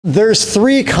There's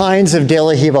three kinds of De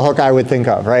La Riva hook I would think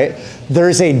of, right?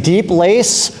 There's a deep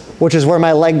lace, which is where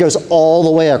my leg goes all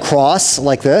the way across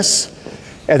like this.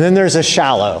 And then there's a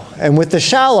shallow. And with the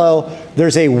shallow,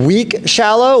 there's a weak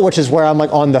shallow, which is where I'm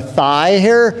like on the thigh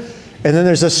here. And then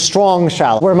there's a strong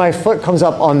shallow, where my foot comes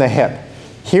up on the hip.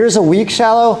 Here's a weak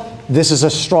shallow, this is a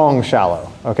strong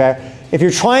shallow, okay? If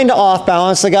you're trying to off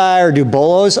balance the guy or do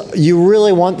bolos, you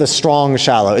really want the strong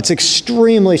shallow. It's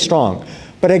extremely strong.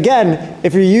 But again,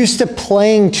 if you're used to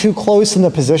playing too close in the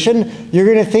position, you're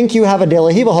gonna think you have a De La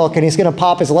Riva hook and he's gonna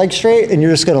pop his leg straight and you're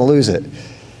just gonna lose it.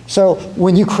 So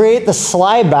when you create the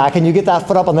slide back and you get that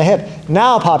foot up on the hip,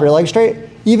 now pop your leg straight,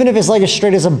 even if his leg is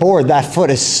straight as a board, that foot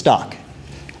is stuck.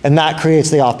 And that creates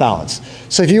the off balance.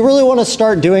 So if you really wanna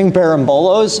start doing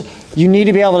berimbolos, you need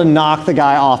to be able to knock the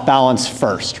guy off balance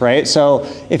first, right? So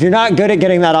if you're not good at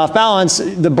getting that off balance,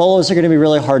 the bolos are gonna be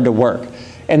really hard to work.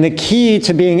 And the key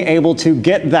to being able to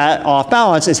get that off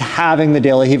balance is having the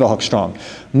De La Riva hook strong.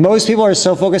 Most people are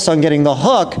so focused on getting the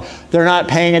hook, they're not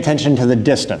paying attention to the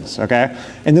distance, okay?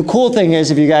 And the cool thing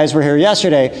is, if you guys were here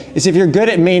yesterday, is if you're good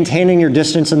at maintaining your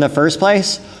distance in the first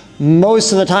place,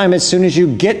 most of the time, as soon as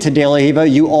you get to De La Riva,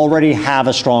 you already have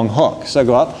a strong hook. So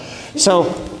go up.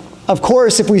 So, of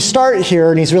course, if we start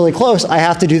here and he's really close, I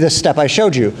have to do this step I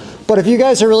showed you. But if you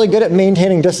guys are really good at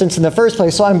maintaining distance in the first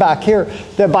place, so I'm back here,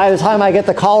 that by the time I get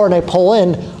the collar and I pull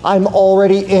in, I'm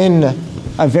already in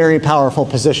a very powerful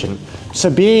position. So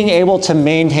being able to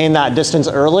maintain that distance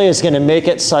early is going to make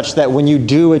it such that when you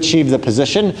do achieve the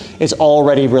position, it's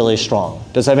already really strong.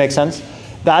 Does that make sense?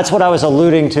 That's what I was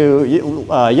alluding to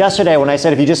yesterday when I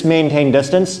said if you just maintain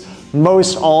distance,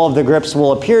 most all of the grips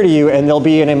will appear to you and they'll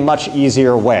be in a much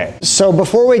easier way. So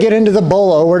before we get into the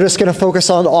bolo, we're just gonna focus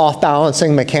on off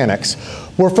balancing mechanics.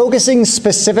 We're focusing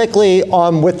specifically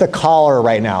on with the collar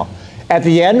right now. At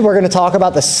the end, we're gonna talk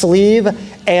about the sleeve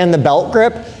and the belt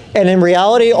grip. And in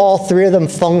reality, all three of them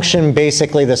function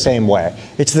basically the same way.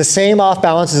 It's the same off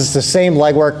balance, it's the same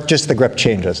leg work, just the grip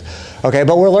changes. Okay,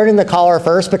 but we're learning the collar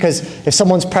first because if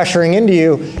someone's pressuring into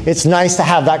you, it's nice to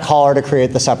have that collar to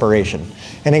create the separation.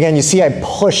 And again, you see I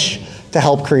push to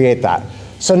help create that.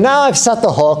 So now I've set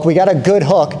the hook, we got a good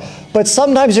hook, but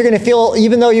sometimes you're gonna feel,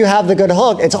 even though you have the good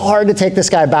hook, it's hard to take this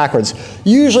guy backwards.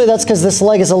 Usually that's because this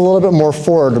leg is a little bit more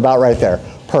forward, about right there.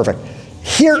 Perfect.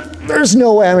 Here, there's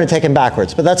no way I'm gonna take him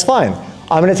backwards, but that's fine.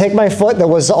 I'm gonna take my foot that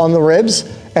was on the ribs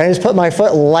and I just put my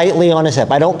foot lightly on his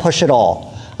hip. I don't push at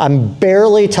all. I'm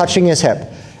barely touching his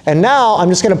hip. And now I'm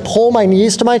just gonna pull my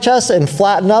knees to my chest and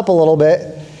flatten up a little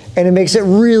bit, and it makes it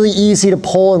really easy to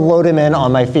pull and load him in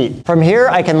on my feet. From here,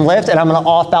 I can lift and I'm gonna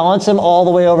off balance him all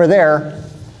the way over there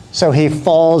so he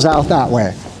falls out that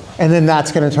way. And then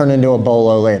that's gonna turn into a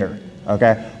bolo later.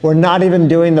 Okay? We're not even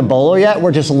doing the bolo yet,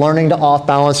 we're just learning to off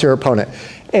balance your opponent.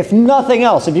 If nothing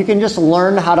else, if you can just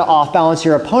learn how to off balance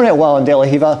your opponent well in De La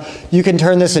Riva, you can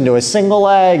turn this into a single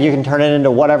leg, you can turn it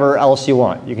into whatever else you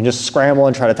want. You can just scramble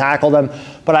and try to tackle them,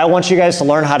 but I want you guys to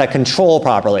learn how to control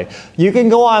properly. You can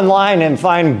go online and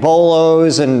find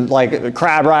bolos and like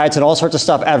crab rides and all sorts of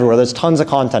stuff everywhere. There's tons of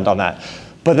content on that.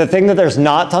 But the thing that there's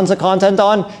not tons of content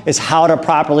on is how to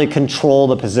properly control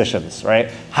the positions, right?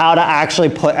 How to actually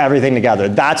put everything together.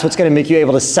 That's what's gonna make you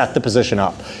able to set the position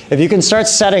up. If you can start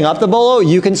setting up the bolo,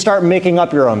 you can start making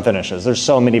up your own finishes. There's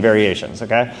so many variations,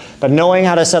 okay? But knowing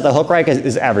how to set the hook right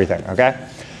is everything, okay?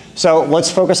 So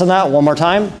let's focus on that one more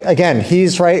time. Again,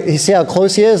 he's right, you see how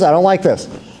close he is? I don't like this.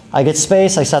 I get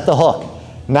space, I set the hook.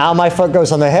 Now my foot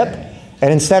goes on the hip,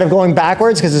 and instead of going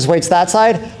backwards, because his weight's that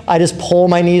side, I just pull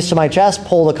my knees to my chest,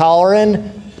 pull the collar in,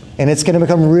 and it's gonna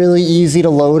become really easy to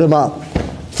load him up.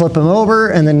 Flip him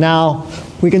over, and then now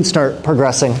we can start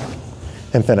progressing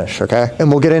and finish, okay?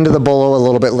 And we'll get into the bolo a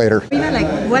little bit later.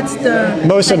 Like, what's the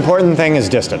most important thing is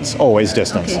distance, always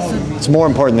distance. Okay, so it's more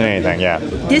important than anything, yeah.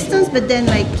 Distance, but then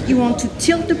like you want to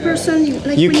tilt the person?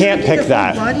 You can't pick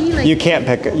that. Body, like, you can't,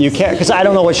 because I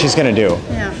don't know what she's gonna do.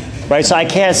 Yeah. Right, so I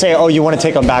can't say, oh, you want to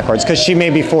take them backwards, because she may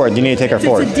be forward. You need to take her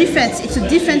forward. It's a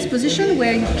defense position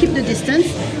where you keep the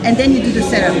distance and then you do the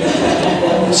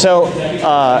setup. So,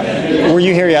 were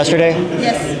you here yesterday?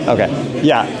 Yes. Okay,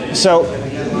 yeah. So,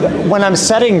 when I'm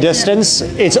setting distance,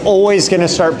 it's always going to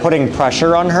start putting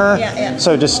pressure on her. Yeah, yeah.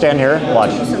 So just stand here,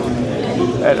 watch.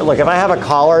 Look, if I have a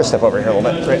collar, step over here a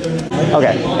little bit. Right.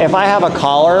 Okay, if I have a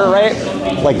collar, right,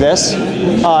 like this,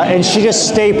 and she just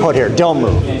stay put here, don't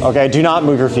move, okay? Do not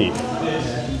move your feet.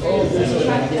 Okay,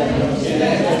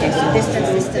 so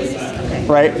distance, okay.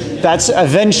 Right,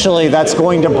 eventually that's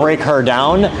going to break her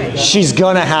down. She's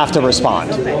gonna have to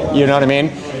respond, you know what I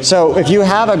mean? So if you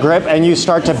have a grip and you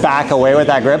start to back away with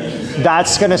that grip,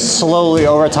 that's gonna slowly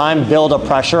over time build a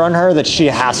pressure on her that she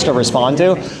has to respond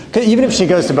to. 'Cause even if she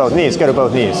goes to both knees, go to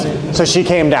both knees. So she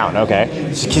came down, okay?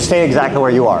 Stay exactly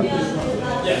where you are.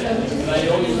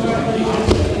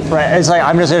 Right, it's like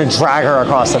I'm just gonna drag her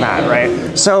across the mat,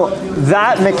 right? So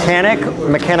that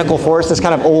mechanical force is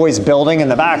kind of always building in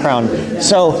the background.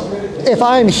 So if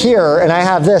I'm here and I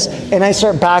have this and I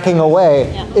start backing away,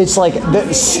 it's like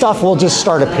the stuff will just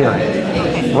start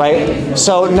appearing, right?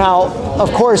 So now,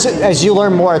 of course, as you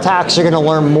learn more attacks, you're gonna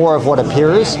learn more of what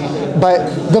appears.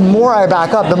 But the more I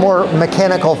back up, the more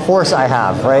mechanical force I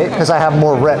have, right? Because I have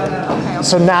more rip.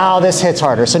 So now this hits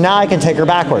harder. So now I can take her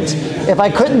backwards. If I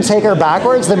couldn't take her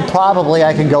backwards, then probably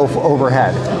I can go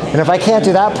overhead. And if I can't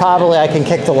do that, probably I can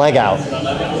kick the leg out.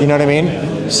 You know what I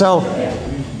mean? So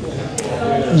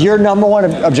your number one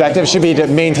objective should be to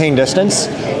maintain distance,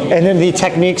 and then the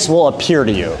techniques will appear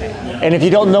to you. And if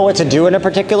you don't know what to do in a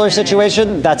particular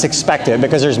situation, that's expected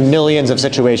because there's millions of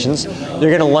situations.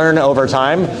 You're gonna learn over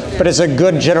time, but as a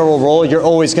good general rule, you're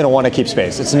always gonna wanna keep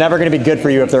space. It's never gonna be good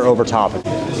for you if they're over top.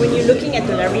 When you're looking at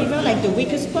the Riva, like the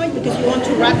weakest point, because you want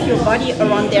to wrap your body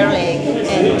around their leg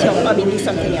and do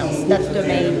something else. That's the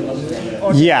main.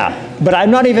 Yeah, but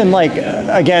I'm not even like,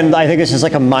 again, I think this is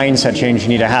like a mindset change you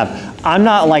need to have. I'm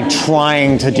not like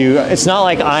trying to do, it's not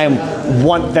like I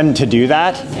want them to do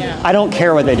that. Yeah. I don't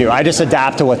care what they do. I just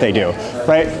adapt to what they do,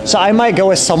 right? So I might go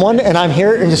with someone and I'm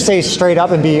here and just stay straight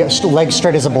up and be legs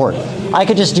straight as a board. I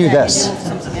could just do this,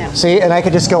 see? And I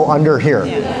could just go under here,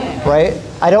 right?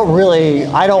 I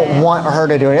don't want her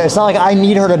to do it. It's not like I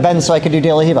need her to bend so I could do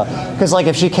De La Riva. Because like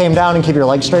if she came down and keep your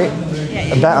legs straight,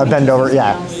 bend over,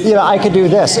 yeah. You know, I could do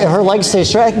this. If her legs stay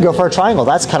straight, I can go for a triangle.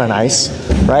 That's kind of nice,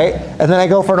 right? And then I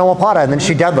go for an omoplata, and then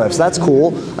she deadlifts. That's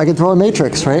cool. I can throw a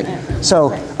matrix, right?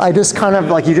 So I just kind of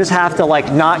like, you just have to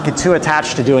like not get too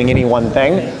attached to doing any one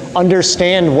thing.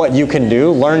 Understand what you can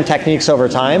do, learn techniques over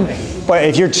time. But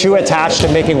if you're too attached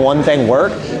to making one thing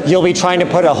work, you'll be trying to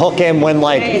put a hook in when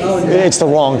like it's the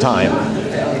wrong time.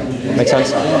 Make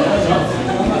sense?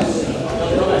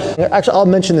 Actually, I'll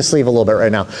mention the sleeve a little bit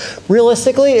right now.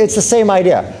 Realistically, it's the same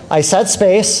idea. I set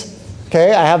space,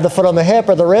 okay? I have the foot on the hip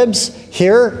or the ribs.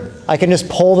 Here, I can just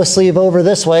pull the sleeve over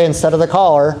this way instead of the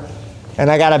collar,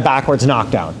 and I got a backwards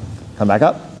knockdown. Come back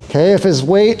up. Okay, if his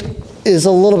weight is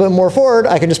a little bit more forward,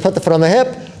 I can just put the foot on the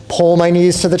hip, pull my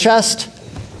knees to the chest,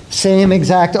 same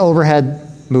exact overhead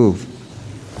move.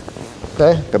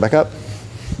 Okay, go back up.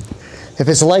 If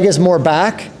his leg is more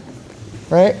back,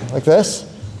 right, like this,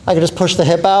 I can just push the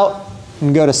hip out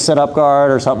and go to sit-up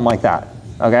guard or something like that,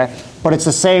 okay? But it's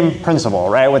the same principle,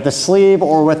 right? With the sleeve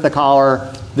or with the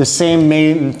collar, the same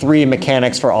main three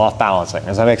mechanics for off-balancing.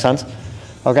 Does that make sense?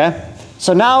 Okay?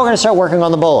 So now we're gonna start working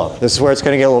on the bolo. This is where it's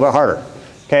gonna get a little bit harder.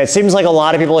 Okay, it seems like a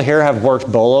lot of people here have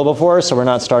worked bolo before, so we're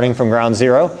not starting from ground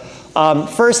zero.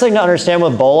 First thing to understand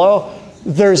with bolo,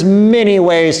 there's many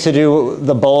ways to do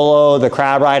the bolo, the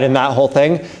crab ride, and that whole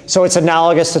thing. So it's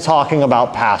analogous to talking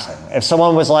about passing. If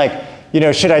someone was like, you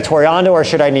know, should I Toriando or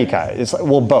should I Nika? It's like,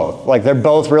 well, both. Like they're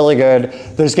both really good.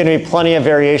 There's gonna be plenty of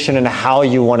variation in how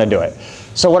you wanna do it.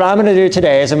 So what I'm gonna do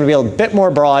today is I'm gonna be a bit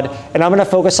more broad, and I'm gonna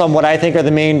focus on what I think are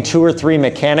the main 2 or 3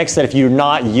 mechanics that if you're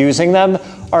not using them,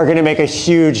 are gonna make a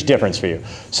huge difference for you.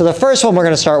 So the first one we're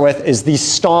gonna start with is the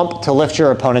stomp to lift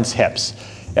your opponent's hips.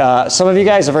 Some of you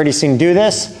guys have already seen do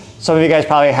this. Some of you guys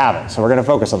probably haven't. So we're gonna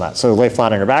focus on that. So lay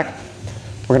flat on your back.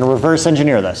 We're gonna reverse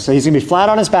engineer this. So he's gonna be flat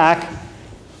on his back.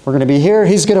 We're gonna be here.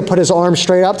 He's gonna put his arm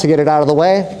straight up to get it out of the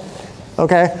way.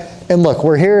 Okay, and look,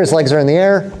 we're here, his legs are in the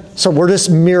air. So we're just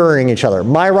mirroring each other.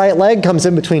 My right leg comes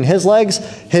in between his legs.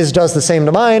 His does the same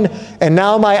to mine. And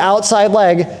now my outside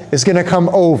leg is gonna come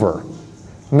over.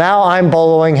 Now I'm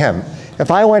boloing him. If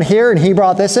I went here and he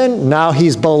brought this in, now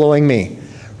he's boloing me,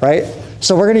 right?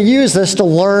 So we're gonna use this to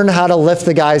learn how to lift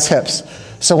the guy's hips.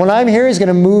 So when I'm here, he's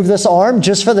gonna move this arm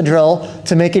just for the drill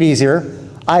to make it easier.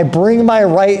 I bring my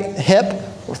right hip,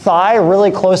 thigh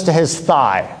really close to his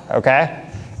thigh, okay?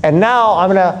 And now I'm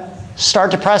gonna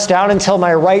start to press down until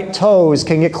my right toes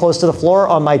can get close to the floor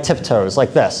on my tiptoes,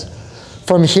 like this.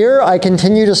 From here, I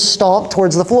continue to stomp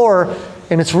towards the floor,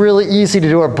 and it's really easy to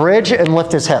do a bridge and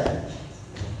lift his hip.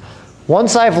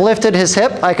 Once I've lifted his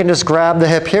hip, I can just grab the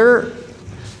hip here,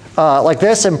 like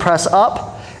this, and press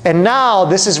up. And now,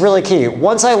 this is really key.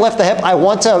 Once I lift the hip, I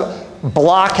want to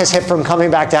block his hip from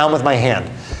coming back down with my hand.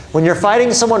 When you're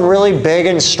fighting someone really big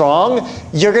and strong,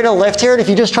 you're gonna lift here, and if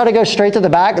you just try to go straight to the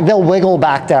back, they'll wiggle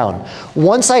back down.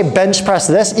 Once I bench press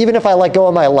this, even if I let go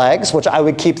of my legs, which I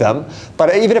would keep them,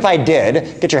 but even if I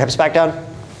did, get your hips back down.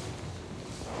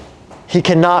 He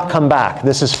cannot come back.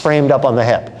 This is framed up on the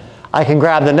hip. I can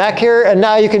grab the neck here, and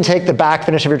now you can take the back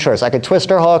finish of your choice. I could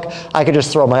twister hook, I could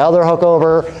just throw my other hook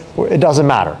over, it doesn't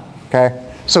matter, okay?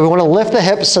 So we wanna lift the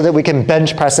hips so that we can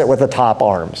bench press it with the top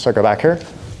arm. So go back here,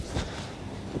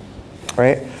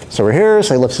 right? So we're here,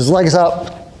 so he lifts his legs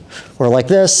up, we're like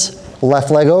this, left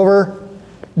leg over.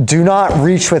 Do not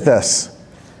reach with this.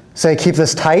 So I keep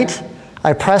this tight,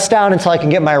 I press down until I can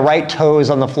get my right toes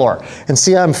on the floor. And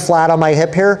see I'm flat on my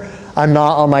hip here, I'm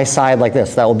not on my side like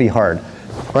this, that will be hard.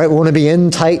 Right, we want to be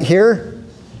in tight here.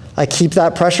 I keep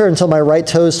that pressure until my right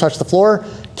toes touch the floor.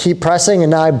 Keep pressing,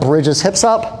 and now I bridge his hips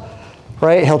up.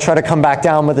 Right, he'll try to come back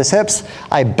down with his hips.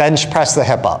 I bench press the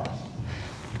hip up.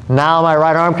 Now my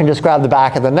right arm can just grab the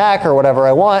back of the neck or whatever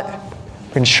I want.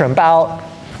 I can shrimp out,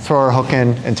 throw our hook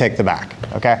in, and take the back,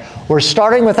 okay? We're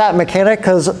starting with that mechanic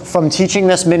because from teaching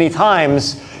this many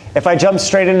times, if I jump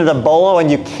straight into the bolo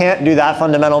and you can't do that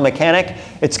fundamental mechanic,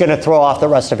 it's gonna throw off the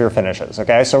rest of your finishes,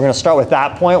 okay? So we're gonna start with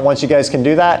that point. Once you guys can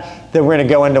do that, then we're gonna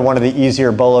go into one of the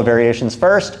easier bolo variations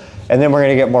first, and then we're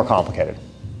gonna get more complicated,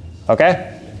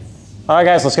 okay? All right,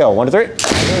 guys, let's go. 1, 2, 3.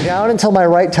 I go down until my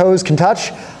right toes can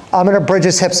touch. I'm gonna bridge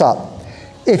his hips up.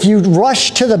 If you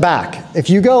rush to the back, if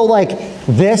you go like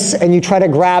this and you try to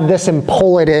grab this and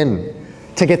pull it in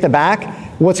to get the back,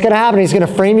 what's gonna happen, he's gonna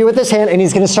frame you with his hand and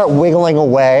he's gonna start wiggling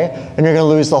away and you're gonna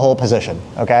lose the whole position,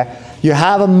 okay? You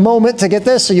have a moment to get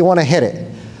this, so you wanna hit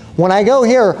it. When I go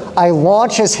here, I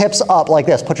launch his hips up like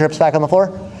this. Put your hips back on the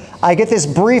floor. I get this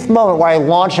brief moment where I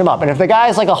launch him up. And if the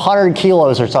guy's like 100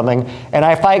 kilos or something, and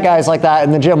I fight guys like that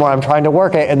in the gym where I'm trying to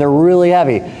work it and they're really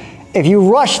heavy, if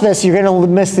you rush this, you're gonna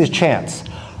miss this chance.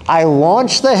 I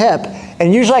launch the hip,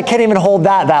 and usually I can't even hold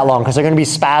that long because they're gonna be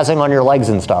spazzing on your legs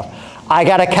and stuff. I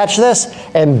gotta catch this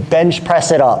and bench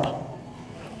press it up.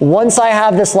 Once I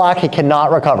have this lock, he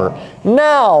cannot recover.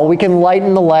 Now we can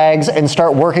lighten the legs and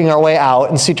start working our way out.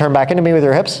 And see, turn back into me with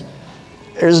your hips.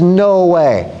 There's no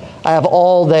way. I have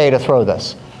all day to throw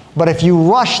this. But if you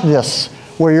rush this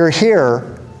where you're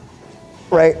here,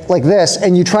 right, like this,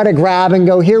 and you try to grab and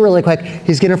go here really quick,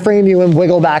 he's gonna frame you and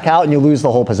wiggle back out and you lose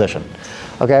the whole position,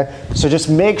 okay? So just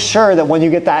make sure that when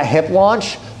you get that hip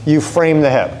launch, you frame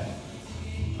the hip,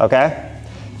 okay?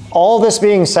 All this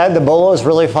being said, the bolo is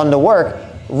really fun to work.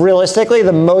 Realistically,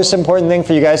 the most important thing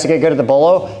for you guys to get good at the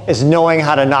bolo is knowing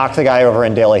how to knock the guy over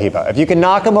in De La Riva. If you can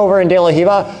knock him over in De La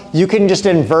Riva, you can just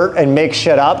invert and make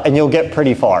shit up and you'll get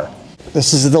pretty far.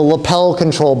 This is the lapel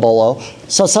control bolo.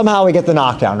 So somehow we get the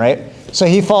knockdown, right? So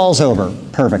he falls over,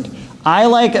 perfect. I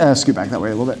like, scoot back that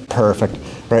way a little bit, perfect.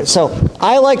 Right, so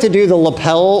I like to do the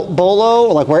lapel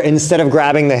bolo, like where instead of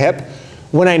grabbing the hip,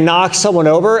 when I knock someone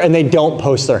over and they don't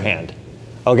post their hand.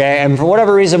 Okay, and for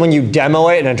whatever reason, when you demo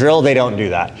it in a drill, they don't do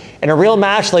that. In a real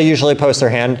match, they usually post their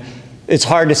hand. It's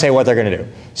hard to say what they're gonna do.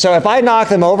 So if I knock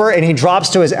them over and he drops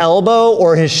to his elbow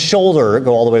or his shoulder,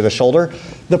 go all the way to the shoulder,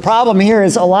 the problem here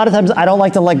is a lot of times I don't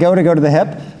like to let go to the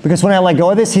hip, because when I let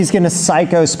go of this, he's gonna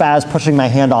psycho spaz pushing my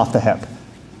hand off the hip.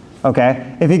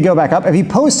 Okay, if he'd go back up, if he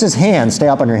posts his hand, stay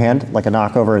up on your hand, like a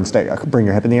knockover and bring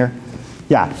your hip in the air.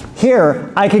 Yeah,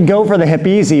 here, I could go for the hip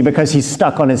easy because he's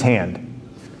stuck on his hand.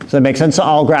 Does that make sense? So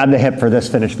I'll grab the hip for this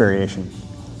finish variation,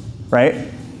 right?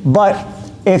 But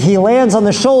if he lands on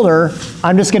the shoulder,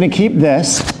 I'm just gonna keep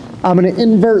this. I'm gonna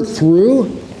invert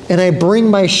through, and I bring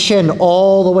my shin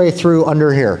all the way through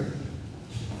under here,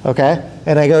 okay?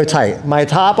 And I go tight. My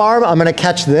top arm, I'm gonna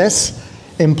catch this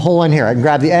and pull in here. I can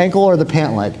grab the ankle or the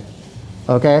pant leg,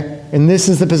 okay? And this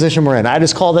is the position we're in. I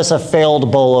just call this a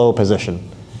failed bolo position,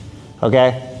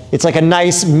 okay? It's like a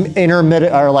nice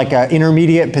intermediate, or like an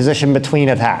intermediate position between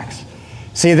attacks.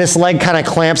 See, this leg kind of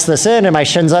clamps this in and my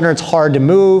shin's under, it's hard to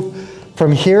move.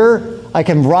 From here, I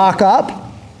can rock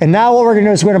up, and now what we're gonna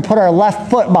do is we're gonna put our left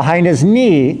foot behind his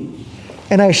knee,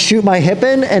 and I shoot my hip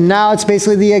in, and now it's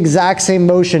basically the exact same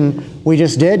motion we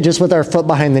just did, just with our foot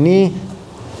behind the knee,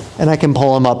 and I can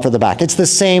pull him up for the back. It's the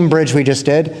same bridge we just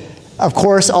did. Of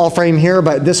course, I'll frame here,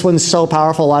 but this one's so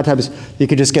powerful, a lot of times you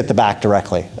could just get the back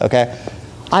directly, okay?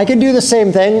 I can do the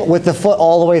same thing with the foot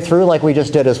all the way through like we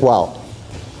just did as well,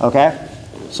 okay?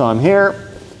 So I'm here,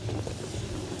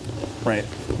 right,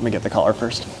 let me get the collar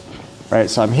first. Right,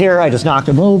 so I'm here, I just knocked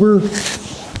him over,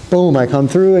 boom, I come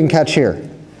through and catch here,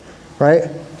 right?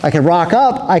 I could rock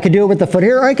up, I could do it with the foot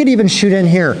here, or I could even shoot in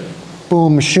here.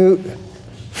 Boom, shoot,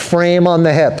 frame on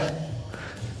the hip.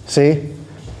 See?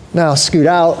 Now scoot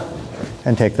out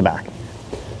and take the back,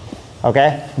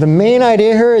 okay? The main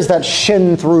idea here is that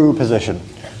shin through position.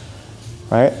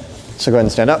 Right? So go ahead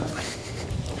and stand up.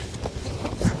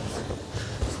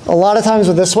 A lot of times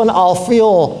with this one, I'll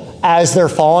feel as they're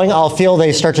falling, I'll feel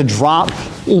they start to drop,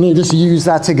 and you just use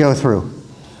that to go through.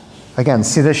 Again,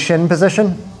 see this shin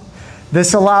position?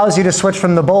 This allows you to switch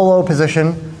from the bolo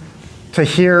position to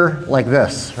here like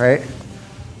this, right?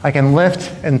 I can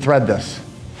lift and thread this.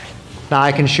 Now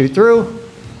I can shoot through.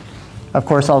 Of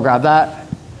course, I'll grab that.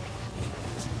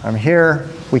 I'm here,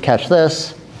 we catch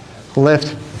this,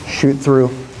 lift, shoot through,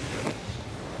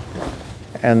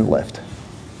 and lift.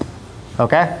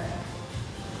 Okay?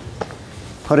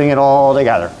 Putting it all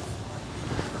together.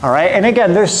 All right, and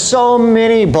again, there's so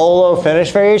many bolo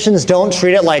finish variations. Don't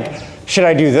treat it like, should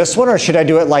I do this one or should I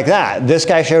do it like that? This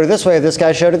guy showed it this way, this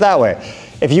guy showed it that way.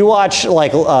 If you watch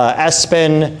like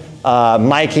Espen,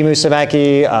 Mikey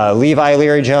Musumeci, Levi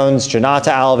Leary-Jones,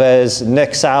 Janata Alves,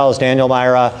 Nick Sals, Daniel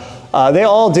Myra, they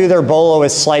all do their bolo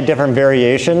with slight different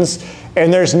variations.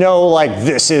 And there's no like,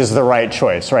 this is the right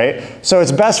choice, right? So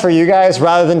it's best for you guys,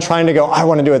 rather than trying to go, I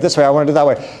want to do it this way, I want to do it that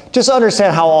way. Just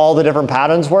understand how all the different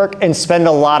patterns work and spend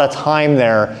a lot of time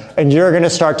there. And you're going to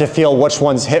start to feel which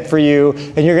ones hit for you.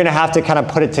 And you're going to have to kind of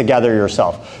put it together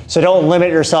yourself. So don't limit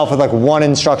yourself with like one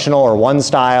instructional or one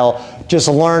style. Just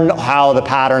learn how the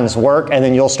patterns work and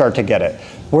then you'll start to get it.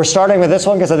 We're starting with this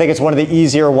one because I think it's one of the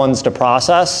easier ones to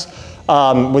process.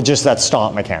 With just that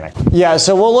stomp mechanic. Yeah,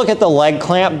 so we'll look at the leg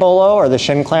clamp bolo or the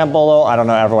shin clamp bolo. I don't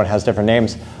know, everyone has different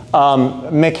names.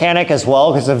 Mechanic as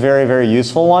well, because it's a very, very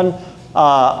useful one.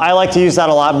 I like to use that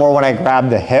a lot more when I grab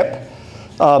the hip.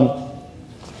 But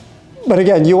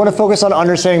again, you want to focus on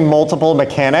understanding multiple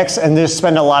mechanics and just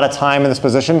spend a lot of time in this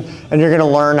position, and you're going to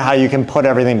learn how you can put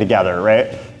everything together,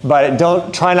 right? But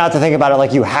try not to think about it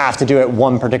like you have to do it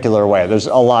one particular way. There's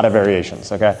a lot of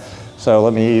variations, okay? So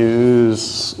let me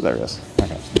use, there it is.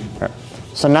 Okay. All right.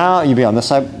 So now you be on this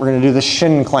side, we're going to do the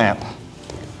shin clamp.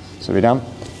 So be down.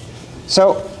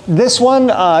 So this one,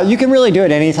 you can really do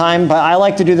it anytime, but I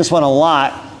like to do this one a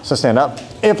lot. So stand up.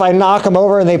 If I knock him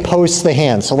over and they post the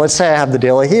hand. So let's say I have the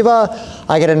De La Riva,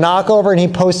 I get a knock over and he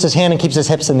posts his hand and keeps his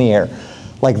hips in the air.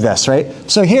 Like this, right?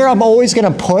 So here I'm always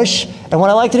gonna push, and what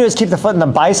I like to do is keep the foot in the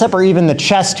bicep or even the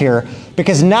chest here,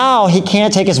 because now he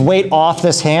can't take his weight off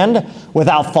this hand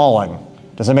without falling.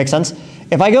 Does that make sense?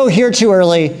 If I go here too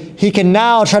early, he can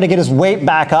now try to get his weight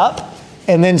back up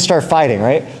and then start fighting,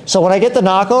 right? So when I get the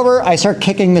knockover, I start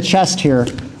kicking the chest here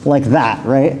like that,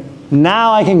 right?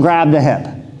 Now I can grab the hip.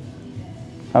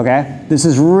 Okay, this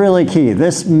is really key.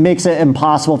 This makes it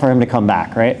impossible for him to come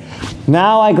back, right?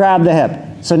 Now I grab the hip.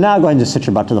 So now go ahead and just sit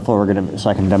your butt to the floor so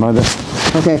I can demo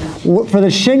this. Okay, for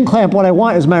the shin clamp, what I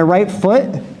want is my right foot,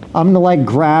 I'm gonna like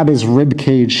grab his rib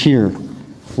cage here,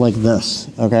 like this,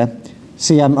 okay?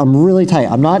 See, I'm really tight,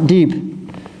 I'm not deep,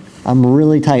 I'm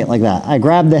really tight like that. I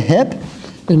grab the hip,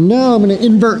 and now I'm gonna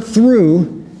invert through,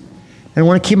 and I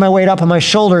wanna keep my weight up on my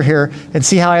shoulder here, and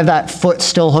see how I have that foot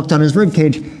still hooked on his rib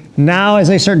cage. Now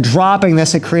as I start dropping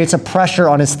this, it creates a pressure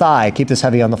on his thigh. Keep this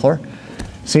heavy on the floor.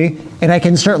 See? And I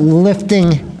can start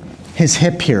lifting his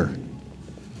hip here,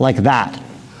 like that.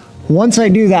 Once I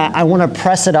do that, I want to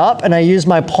press it up, and I use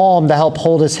my palm to help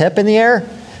hold his hip in the air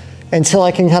until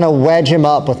I can kind of wedge him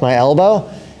up with my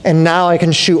elbow, and now I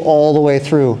can shoot all the way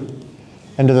through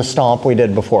into the stomp we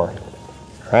did before.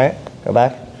 All right? Go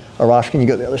back. Arash, can you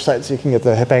go to the other side so you can get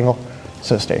the hip angle?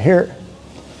 So stay here.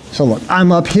 So look,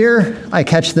 I'm up here, I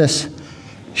catch this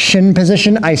shin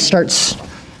position, I start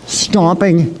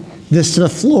stomping this to the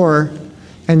floor,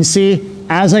 and see,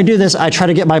 as I do this, I try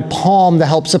to get my palm to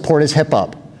help support his hip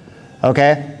up,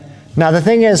 okay? Now the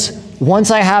thing is,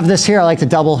 once I have this here, I like to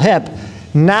double hip.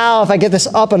 Now if I get this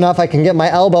up enough, I can get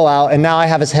my elbow out, and now I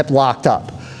have his hip locked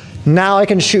up. Now I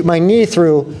can shoot my knee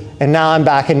through, and now I'm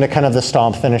back into kind of the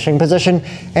stomp finishing position,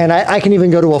 and I can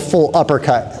even go to a full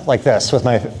uppercut like this with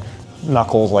my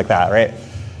knuckles like that, right?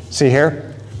 See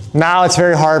here? Now it's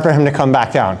very hard for him to come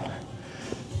back down.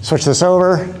 Switch this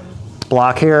over.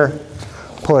 Block here,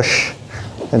 push,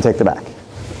 and take the back.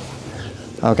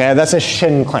 Okay, that's a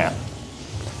shin clamp.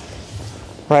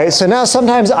 Right, so now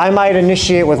sometimes I might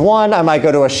initiate with one, I might go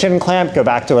to a shin clamp, go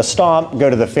back to a stomp, go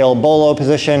to the failed bolo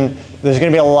position. There's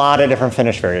gonna be a lot of different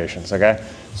finish variations, okay?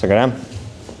 So go down,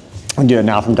 and do it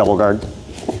now from double guard.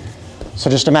 So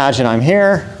just imagine I'm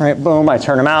here, right, boom, I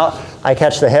turn him out, I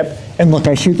catch the hip, and look,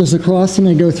 I shoot this across and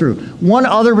I go through. One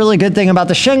other really good thing about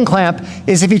the shin clamp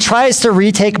is if he tries to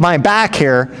retake my back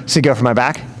here, so you go for my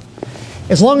back,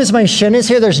 as long as my shin is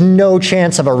here, there's no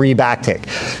chance of a re-back take.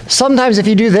 Sometimes if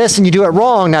you do this and you do it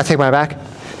wrong, now take my back,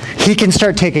 he can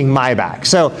start taking my back.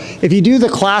 So if you do the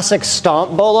classic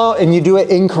stomp bolo and you do it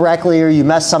incorrectly or you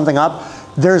mess something up,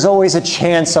 there's always a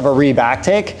chance of a re-back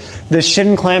take. The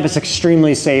shin clamp is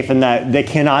extremely safe in that they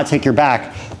cannot take your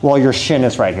back while your shin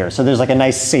is right here. So there's like a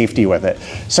nice safety with it.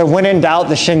 So when in doubt,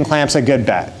 the shin clamp's a good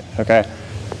bet, okay?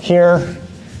 Here,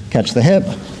 catch the hip,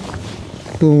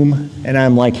 boom, and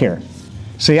I'm like here.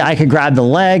 See, I could grab the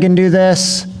leg and do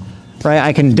this, right?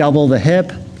 I can double the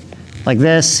hip like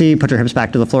this. See, put your hips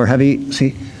back to the floor heavy.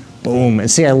 See, boom. And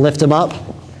see, I lift them up,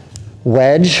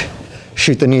 wedge,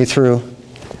 shoot the knee through,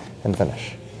 and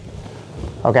finish.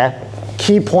 Okay?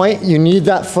 Key point, you need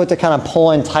that foot to kind of pull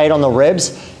in tight on the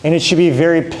ribs, and it should be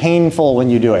very painful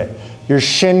when you do it. Your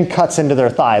shin cuts into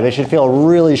their thigh. They should feel a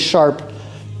really sharp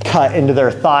cut into their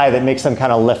thigh that makes them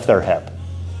kind of lift their hip.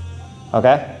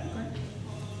 Okay?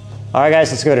 All right,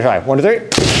 guys, let's go to try. 1, 2,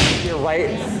 3. Your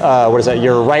right,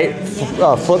 your right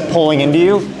foot pulling into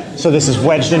you. So this is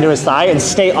wedged into his thigh, and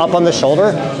stay up on the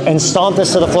shoulder and stomp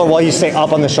this to the floor while you stay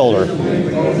up on the shoulder.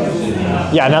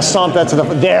 Yeah, now stomp that to the,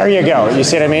 there you go. You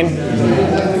see what I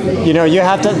mean? You know, you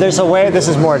have to, there's a way, this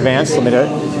is more advanced, let me do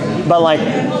it. But like,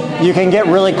 you can get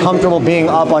really comfortable being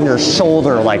up on your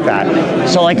shoulder like that.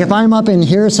 So like if I'm up in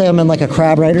here, say I'm in like a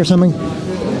crab right or something,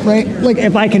 right? Like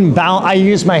if I can bounce, I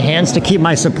use my hands to keep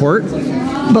my support.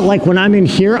 But like when I'm in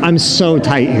here, I'm so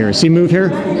tight here. See, move here,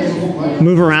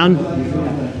 move around.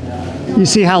 You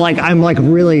see how like I'm like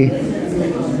really,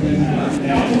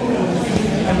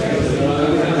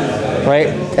 right?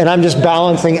 And I'm just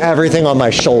balancing everything on my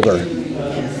shoulder.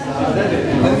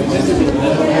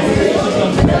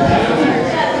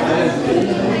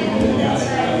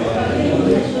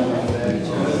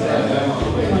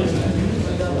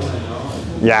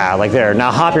 Yeah, like there.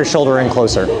 Now hop your shoulder in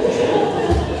closer.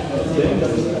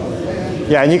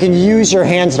 Yeah, and you can use your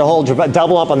hands to hold your,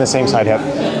 double up on the same side hip.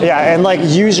 Yeah, and like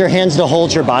use your hands to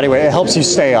hold your body weight. It helps you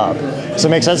stay up. So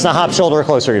it makes sense to hop shoulder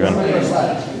closer even.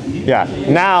 Yeah,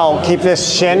 now keep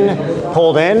this shin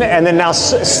pulled in, and then now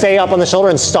stay up on the shoulder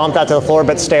and stomp that to the floor,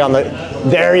 but stay on the,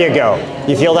 there you go.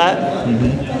 You feel that?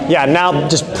 Mm-hmm. Yeah, now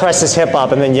just press this hip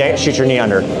up and then shoot your knee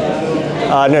under.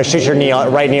 No, shoot your knee,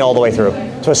 right knee all the way through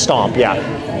to a stomp, yeah.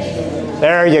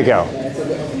 There you go.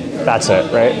 That's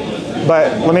it, right?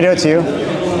 But let me do it to you.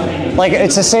 Like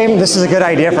it's the same, this is a good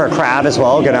idea for a crab as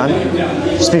well, go down.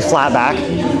 Just be flat back.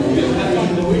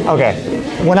 Okay,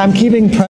 when I'm keeping